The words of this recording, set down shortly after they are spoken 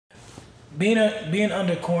being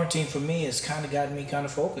under quarantine for me has kind of gotten me kind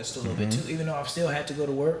of focused a little bit too. Even though I've still had to go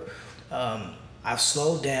to work, I've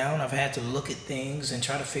slowed down. I've had to look at things and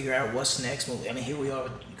try to figure out what's next. I mean, here we are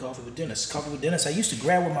with Coffee with Dennis. Coffee with Dennis. I used to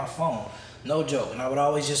grab with my phone, no joke, and I would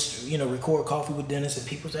always just record Coffee with Dennis, and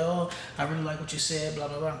people say, "Oh, I really like what you said," blah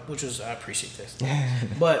blah blah. Which was I appreciate this,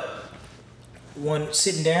 but when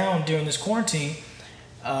sitting down during this quarantine,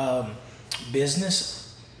 business.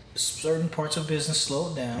 Certain parts of business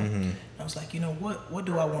slowed down. I was like, what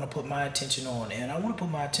do I want to put my attention on? And I want to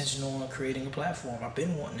put my attention on creating a platform. I've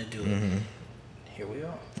been wanting to do it. Here we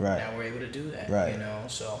are. Right. Now we're able to do that. Right.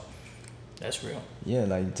 So that's real.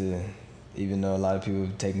 Yeah, even though a lot of people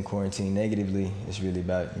taking quarantine negatively, it's really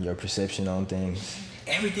about your perception on things.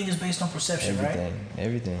 Everything is based on perception, right?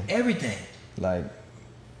 Everything. Like,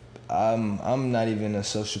 I'm not even a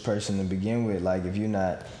social person to begin with. Like, if you're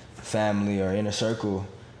not family or inner circle,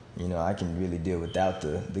 I can really deal without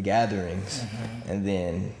the gatherings. And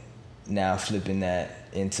then now flipping that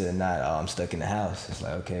into I'm stuck in the house. It's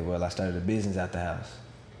like, okay, well, I started a business out the house.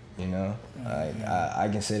 Like, I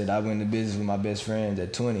can say that I went into business with my best friends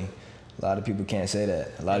at 20. A lot of people can't say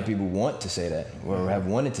that. A lot of people want to say that or have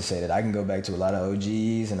wanted to say that. I can go back to a lot of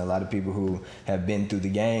OGs and a lot of people who have been through the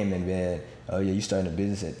game and been, oh yeah, you starting a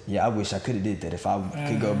business. I wish I could have did that. If I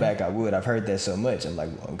could go back, I would. I've heard that so much. I'm like,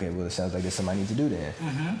 okay, well, it sounds like there's something I need to do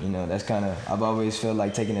then. That's kind of, I've always felt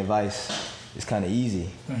like taking advice is kind of easy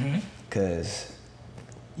because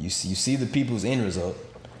you see the people's end result.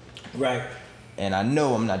 Right. And I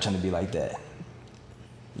know I'm not trying to be like that.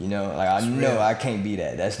 I know I can't be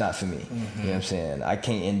that. That's not for me. You know what I'm saying? I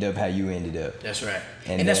can't end up how you ended up. That's right.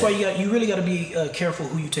 And that's why you really got to be careful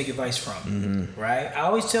who you take advice from. Right? I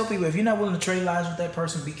always tell people, if you're not willing to trade lives with that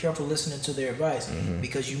person, be careful listening to their advice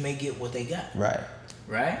because you may get what they got. Right?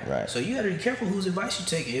 So you got to be careful whose advice you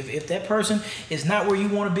take. If that person is not where you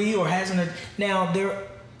want to be or hasn't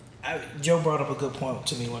Joe brought up a good point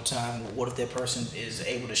to me one time. What if that person is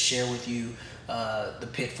able to share with you the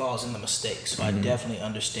pitfalls and the mistakes? So I definitely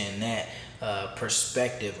understand that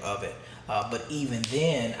perspective of it. But even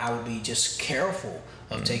then, I would be just careful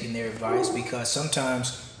of taking their advice because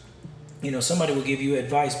sometimes, somebody will give you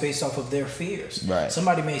advice based off of their fears. Right.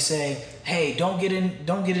 Somebody may say, "Hey, don't get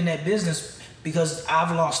in that business because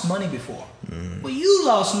I've lost money before." Well, you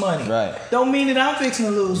lost money. Right. Don't mean that I'm fixing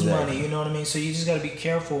to lose money. You know what I mean? So you just got to be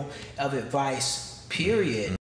careful of advice, period.